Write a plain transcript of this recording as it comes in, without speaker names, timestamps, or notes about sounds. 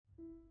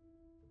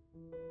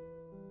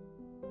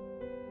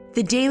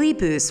The daily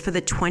boost for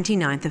the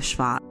 29th of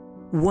Shvat,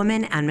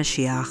 Woman and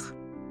Moshiach,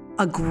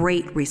 a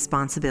great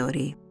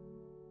responsibility.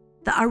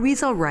 The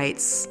Arizal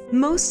writes,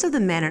 most of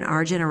the men in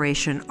our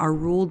generation are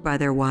ruled by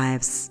their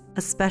wives,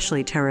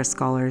 especially Torah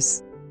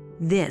scholars.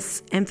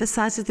 This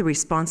emphasizes the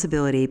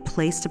responsibility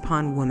placed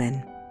upon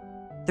women.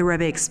 The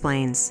Rebbe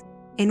explains,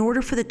 in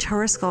order for the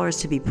Torah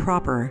scholars to be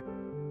proper,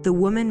 the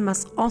woman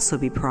must also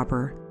be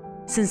proper,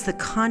 since the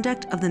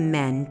conduct of the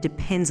men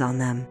depends on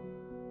them.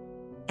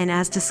 And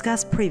as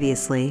discussed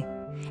previously,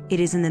 it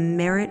is in the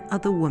merit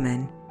of the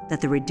woman that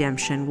the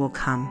redemption will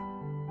come.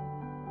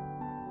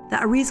 The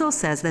Arizal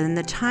says that in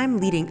the time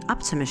leading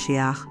up to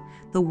Moshiach,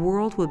 the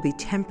world will be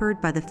tempered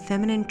by the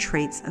feminine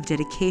traits of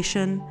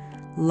dedication,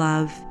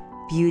 love,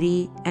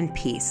 beauty, and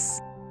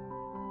peace.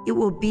 It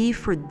will be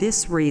for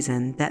this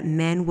reason that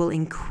men will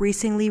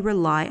increasingly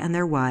rely on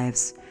their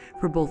wives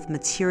for both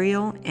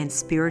material and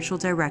spiritual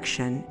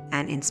direction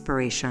and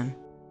inspiration.